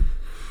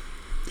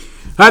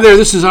Hi there,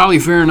 this is Ollie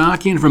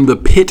Farinakian from the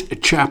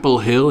Pit Chapel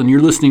Hill, and you're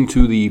listening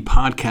to the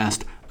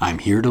podcast I'm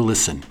Here to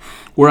Listen,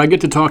 where I get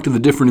to talk to the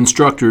different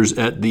instructors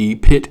at the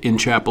Pit in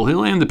Chapel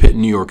Hill and the Pit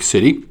in New York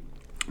City.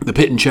 The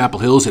Pit in Chapel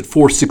Hill is at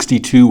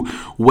 462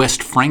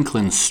 West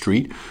Franklin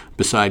Street,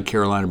 beside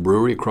Carolina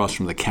Brewery, across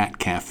from the Cat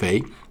Cafe.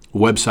 The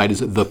website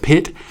is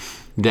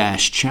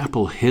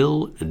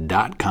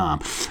thepit-chapelhill.com.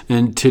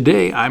 And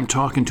today I'm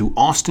talking to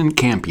Austin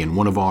Campion,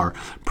 one of our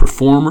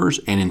performers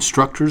and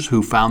instructors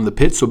who found the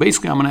Pit. So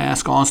basically I'm going to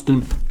ask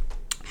Austin,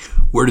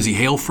 where does he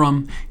hail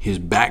from, his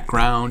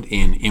background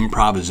in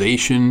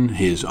improvisation,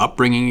 his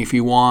upbringing if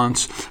he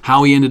wants,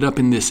 how he ended up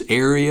in this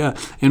area,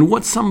 and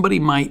what somebody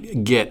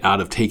might get out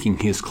of taking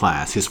his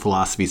class, his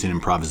philosophies in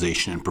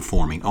improvisation and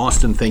performing.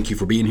 Austin, thank you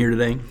for being here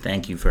today.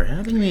 Thank you for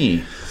having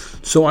me.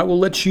 So I will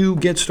let you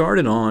get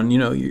started on,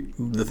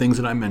 the things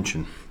that I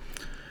mentioned.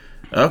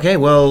 Okay,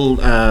 well,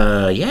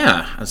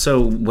 yeah.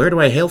 So where do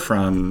I hail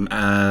from?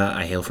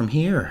 I hail from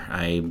here.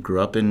 I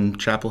grew up in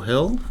Chapel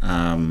Hill.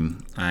 I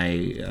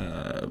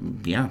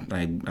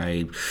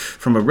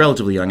from a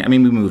relatively young. We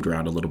moved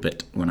around a little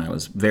bit when I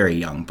was very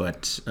young,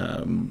 but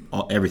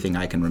everything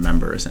I can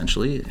remember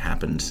essentially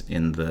happened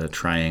in the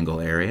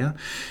Triangle area,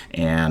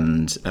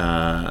 and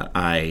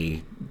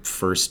I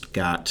first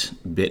got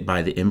bit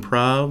by the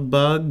improv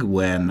bug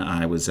when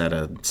I was at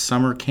a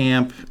summer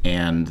camp,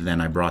 and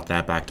then I brought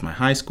that back to my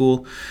high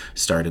school,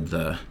 started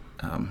the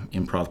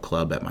improv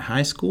club at my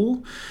high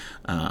school.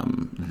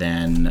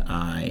 Then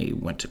I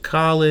went to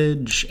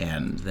college,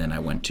 and then I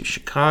went to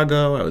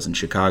Chicago. I was in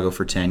Chicago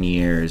for 10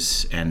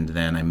 years, and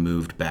then I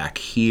moved back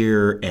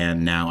here,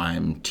 and now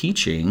I'm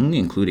teaching,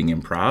 including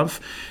improv,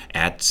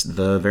 at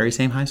the very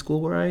same high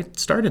school where I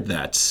started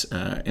that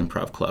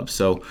improv club.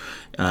 So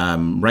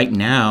right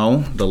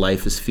now, the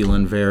life is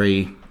feeling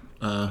very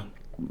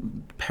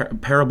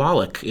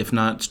parabolic, if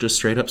not just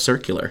straight up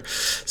circular.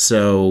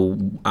 So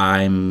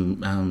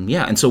I'm,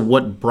 and so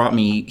what brought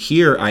me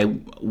here,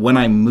 when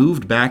I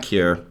moved back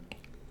here,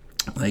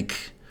 I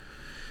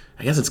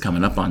guess it's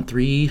coming up on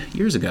 3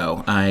 years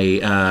ago,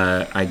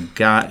 I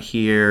got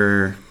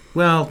here.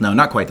 Well, no,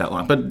 not quite that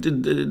long, but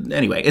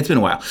anyway, it's been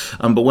a while.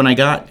 But when I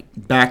got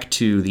back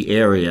to the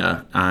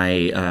area,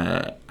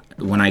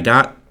 when I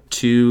got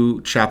to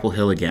Chapel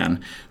Hill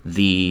again,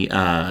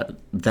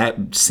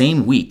 that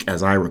same week,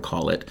 as I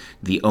recall it,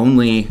 the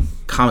only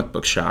comic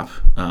book shop,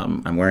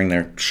 I'm wearing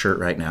their shirt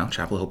right now,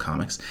 Chapel Hill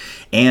Comics,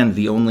 and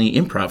the only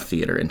improv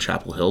theater in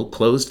Chapel Hill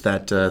closed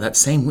that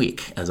same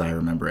week, as I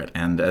remember it.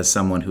 And as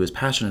someone who is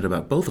passionate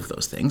about both of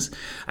those things,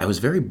 I was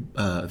very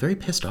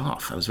pissed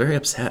off. I was very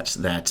upset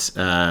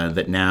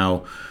that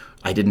now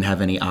I didn't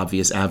have any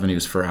obvious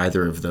avenues for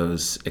either of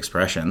those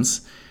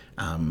expressions.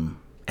 And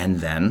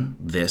then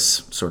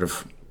this sort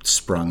of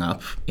sprung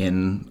up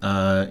in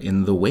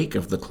the wake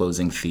of the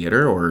closing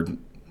theater, or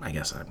I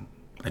guess I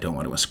don't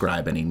want to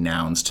ascribe any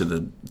nouns to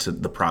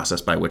the process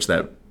by which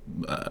that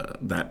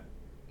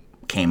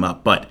came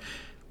up, but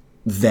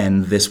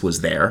then this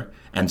was there,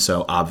 and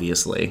so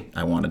obviously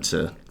I wanted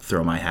to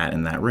throw my hat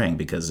in that ring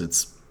because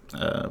it's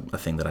a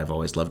thing that I've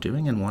always loved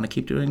doing and want to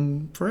keep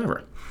doing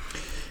forever.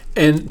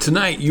 And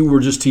tonight you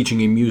were just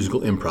teaching a musical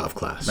improv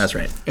class. That's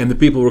right. And the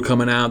people were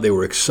coming out. They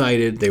were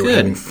excited. They were Good.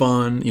 having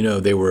fun.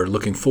 They were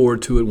looking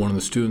forward to it. One of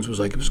the students was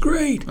like, it was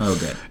great. Oh,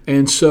 good.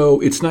 And so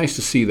it's nice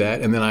to see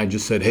that. And then I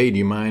just said, hey, do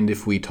you mind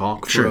if we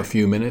talk for Sure. a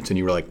few minutes? And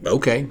you were like,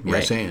 okay,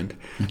 yes, Right.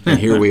 and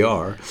here we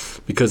are.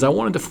 Because I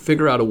wanted to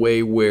figure out a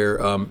way where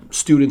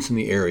students in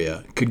the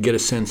area could get a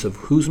sense of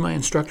who's my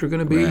instructor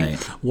going to be?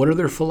 Right. What are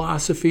their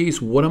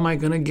philosophies? What am I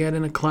going to get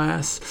in a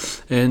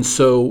class? And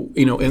so,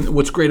 and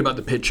what's great about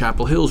the Pit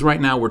Chapel Hills right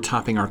now, we're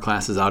topping our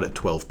classes out at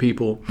 12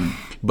 people.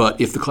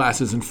 But if the class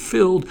isn't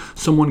filled,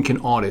 someone can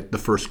audit the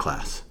first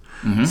class.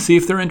 Mm-hmm. See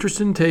if they're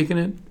interested in taking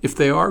it. If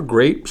they are,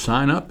 great,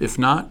 sign up. If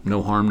not,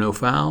 no harm, no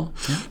foul.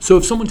 Yeah. So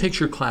if someone takes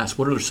your class,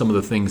 what are some of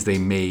the things they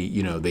may,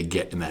 they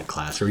get in that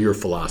class, or your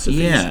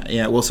philosophies?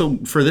 Yeah. Well, so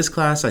for this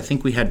class, I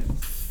think we had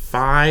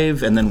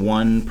 5 and then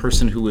one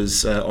person who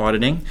was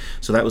auditing.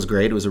 So that was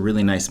great. It was a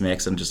really nice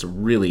mix and just a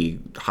really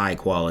high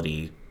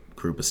quality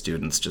group of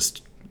students.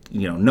 Just,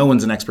 no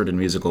one's an expert in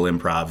musical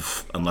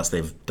improv unless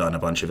they've done a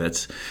bunch of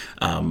it.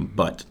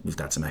 But we've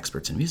got some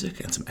experts in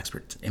music and some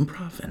experts in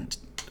improv, and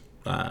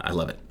I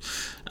love it.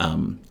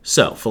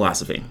 So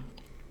philosophy.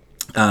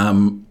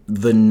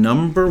 The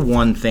number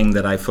one thing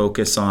that I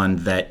focus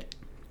on that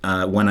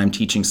when I'm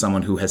teaching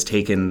someone who has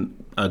taken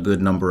a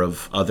good number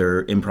of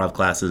other improv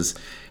classes,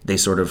 they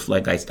sort of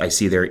I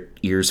see their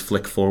ears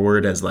flick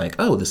forward as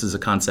oh, this is a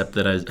concept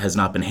that has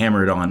not been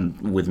hammered on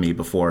with me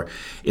before,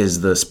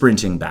 is the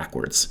sprinting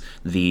backwards.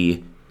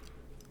 The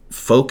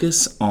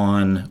focus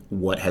on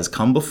what has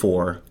come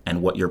before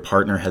and what your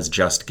partner has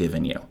just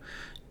given you.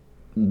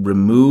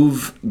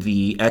 Remove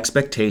the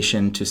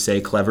expectation to say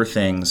clever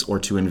things or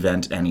to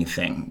invent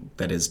anything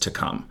that is to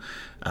come.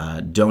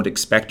 Don't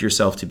expect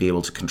yourself to be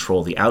able to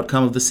control the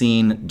outcome of the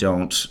scene.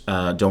 Don't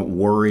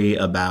worry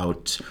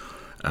about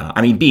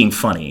being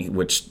funny,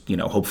 which,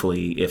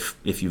 hopefully if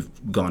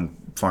you've gone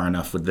far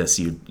enough with this,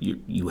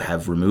 you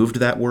have removed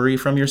that worry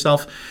from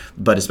yourself.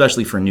 But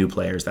especially for new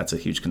players, that's a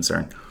huge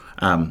concern.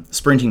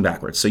 Sprinting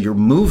backwards. So you're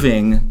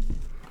moving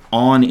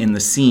on in the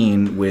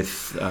scene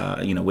with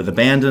with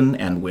abandon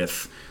and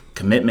with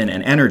commitment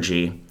and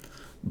energy,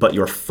 but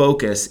your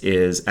focus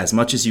is as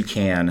much as you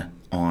can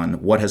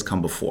on what has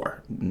come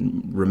before,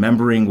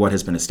 remembering what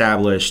has been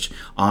established,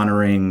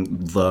 honoring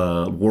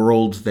the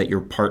world that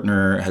your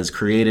partner has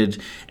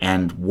created,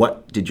 and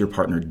what did your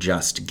partner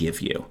just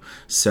give you.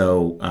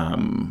 So,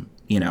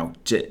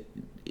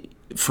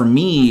 for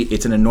me,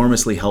 it's an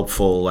enormously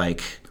helpful,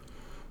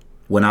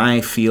 when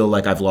I feel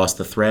like I've lost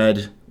the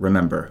thread,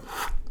 remember,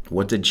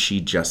 what did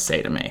she just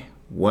say to me?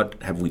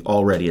 What have we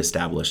already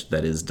established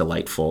that is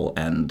delightful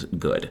and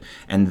good?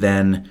 And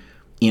then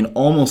in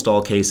almost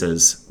all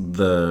cases,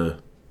 the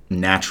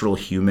natural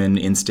human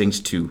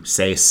instinct to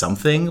say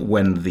something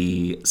when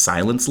the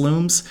silence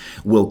looms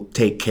will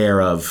take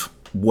care of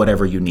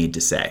whatever you need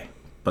to say.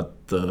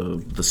 But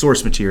the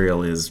source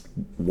material is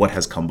what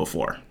has come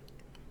before.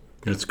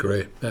 That's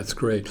great. That's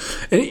great.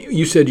 And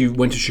you said you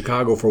went to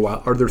Chicago for a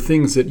while. Are there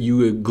things that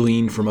you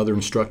gleaned from other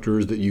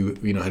instructors that you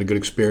had a good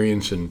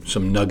experience and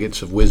some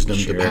nuggets of wisdom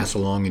to pass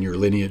along in your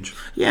lineage?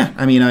 Yeah.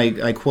 I mean,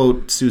 I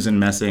quote Susan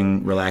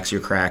Messing, "Relax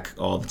your crack,"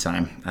 all the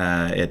time.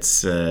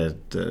 It's,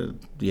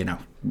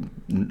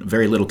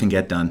 very little can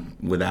get done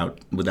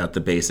without the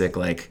basic,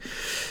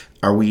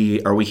 are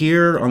we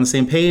here on the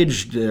same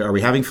page? Are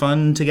we having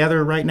fun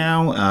together right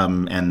now?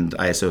 And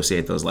I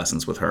associate those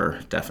lessons with her,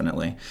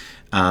 definitely.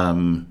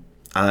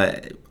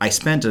 I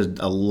spent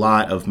a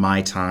lot of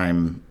my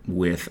time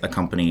with a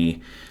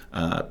company,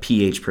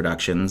 PH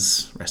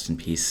Productions, rest in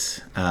peace,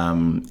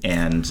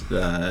 and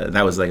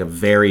that was a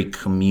very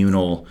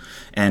communal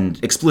and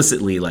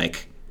explicitly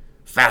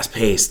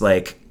fast-paced,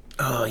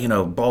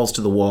 balls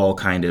to the wall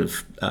kind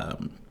of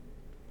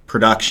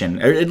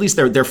production. Or at least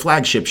their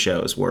flagship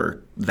shows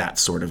were that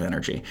sort of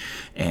energy,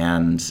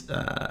 and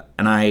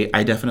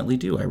I definitely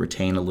do. I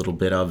retain a little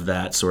bit of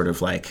that sort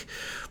of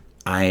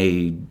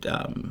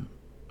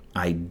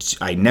I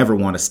never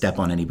want to step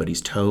on anybody's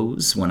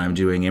toes when I'm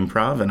doing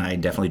improv, and I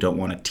definitely don't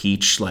want to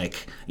teach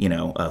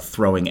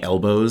throwing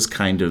elbows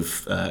kind of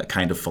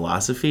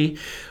philosophy.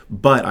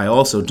 But I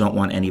also don't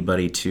want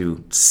anybody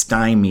to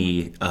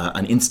stymie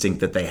an instinct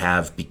that they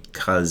have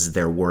because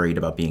they're worried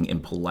about being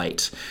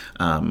impolite.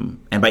 And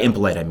by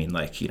impolite, I mean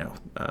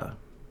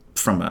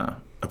from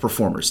a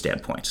performer's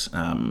standpoint,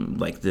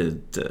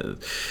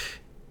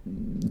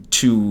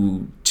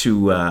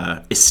 to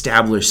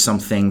establish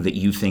something that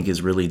you think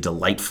is really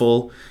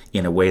delightful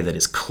in a way that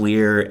is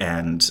clear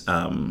and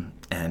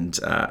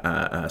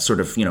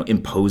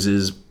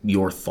imposes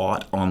your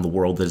thought on the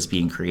world that is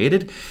being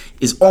created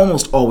is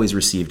almost always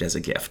received as a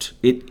gift.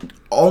 It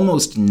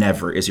almost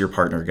never is your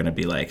partner going to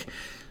be like,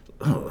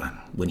 oh,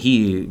 when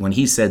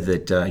he said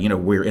that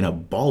we're in a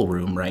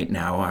ballroom right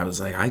now, I was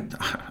like, I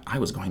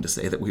was going to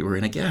say that we were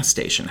in a gas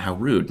station. How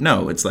rude.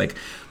 No, it's like,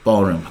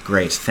 ballroom,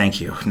 great,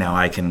 thank you. Now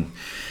I can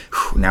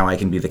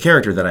be the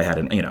character that I had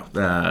in,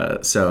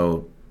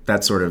 so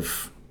that's sort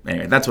of,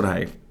 anyway, that's what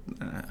I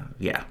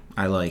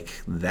like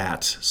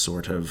that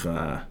sort of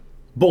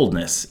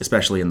boldness,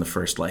 especially in the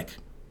first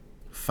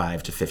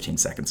 5 to 15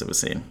 seconds of a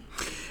scene.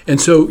 And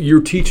so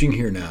you're teaching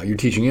here now. You're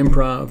teaching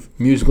improv,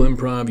 musical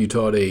improv. You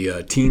taught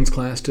a teens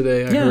class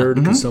today, I heard,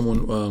 because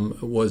someone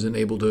wasn't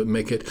able to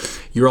make it.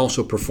 You're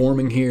also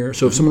performing here.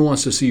 So if someone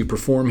wants to see you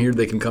perform here,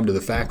 they can come to the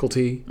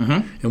faculty.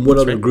 And what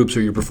other groups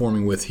are you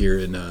performing with here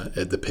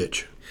at the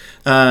Pitch?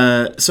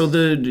 So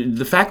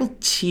the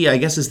faculty, I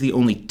guess, is the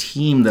only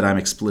team that I'm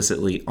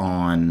explicitly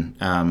on,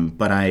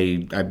 but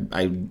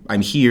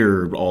I'm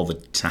here all the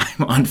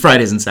time on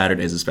Fridays and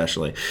Saturdays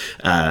especially.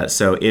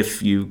 So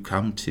if you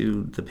come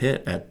to the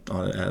Pit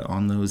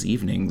on those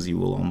evenings, you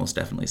will almost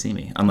definitely see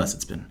me, unless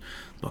it's been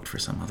booked for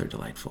some other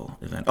delightful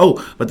event.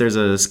 Oh, but there's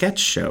a sketch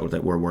show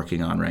that we're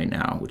working on right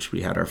now, which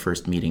we had our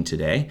first meeting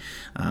today.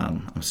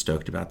 I'm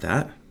stoked about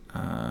that.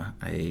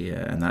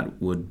 And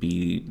that would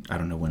be, I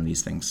don't know when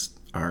these things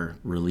are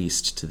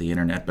released to the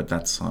internet, but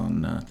that's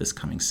on this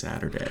coming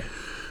Saturday.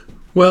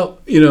 Well,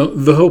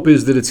 the hope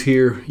is that it's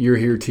here. You're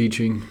here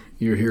teaching.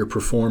 You're here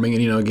performing.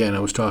 And, again, I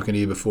was talking to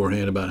you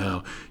beforehand about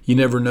how you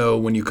never know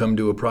when you come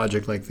to a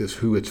project like this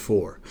who it's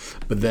for.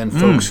 But then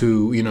folks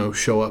who,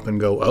 show up and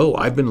go, oh,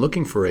 I've been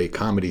looking for a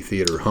comedy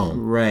theater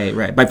home.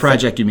 Right. By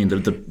project, you mean the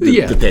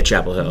Pit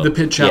Chapel Hill. The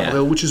Pit Chapel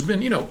Hill, which has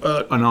been,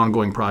 an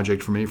ongoing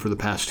project for me for the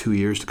past 2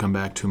 years to come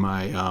back to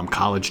my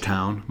college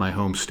town, my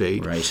home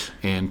state, right,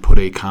 and put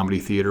a comedy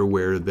theater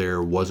where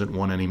there wasn't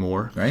one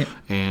anymore. Right.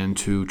 And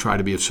to try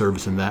to be of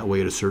service in that way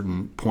at a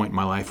certain point in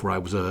my life where I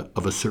was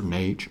of a certain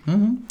age.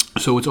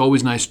 So it's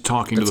always nice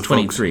talking to the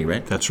 23, folks. 23,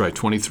 right? That's right,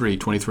 23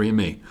 and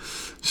me.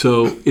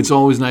 So it's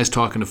always nice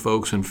talking to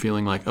folks and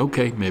feeling like,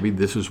 okay, maybe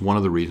this is one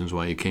of the reasons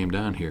why you came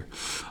down here.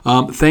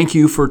 Thank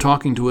you for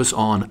talking to us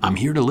on I'm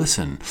Here to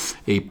Listen,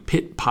 a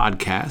Pit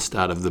podcast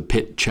out of the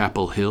Pit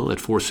Chapel Hill at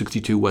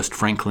 462 West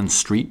Franklin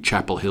Street,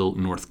 Chapel Hill,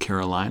 North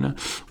Carolina.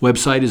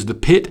 Website is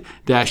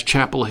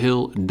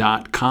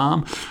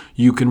thepit-chapelhill.com.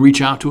 you can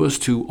reach out to us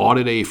to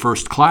audit a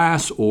first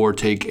class or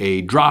take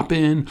a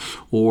drop-in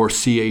or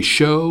see a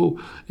show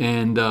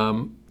and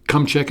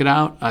come check it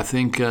out. I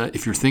think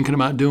if you're thinking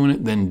about doing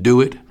it, then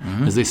do it.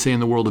 As they say in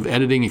the world of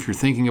editing, if you're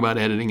thinking about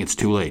editing, it's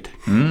too late.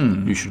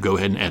 You should go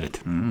ahead and edit.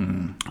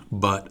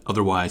 But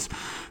otherwise,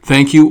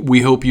 thank you.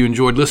 We hope you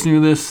enjoyed listening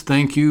to this.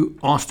 Thank you,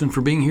 Austin,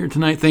 for being here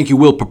tonight. Thank you,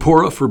 Will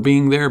Purpura, for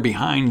being there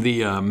behind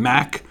the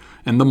Mac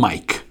and the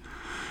mic.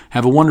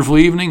 Have a wonderful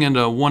evening and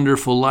a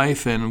wonderful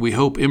life, and we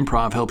hope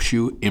improv helps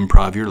you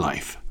improv your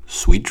life.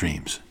 Sweet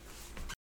dreams.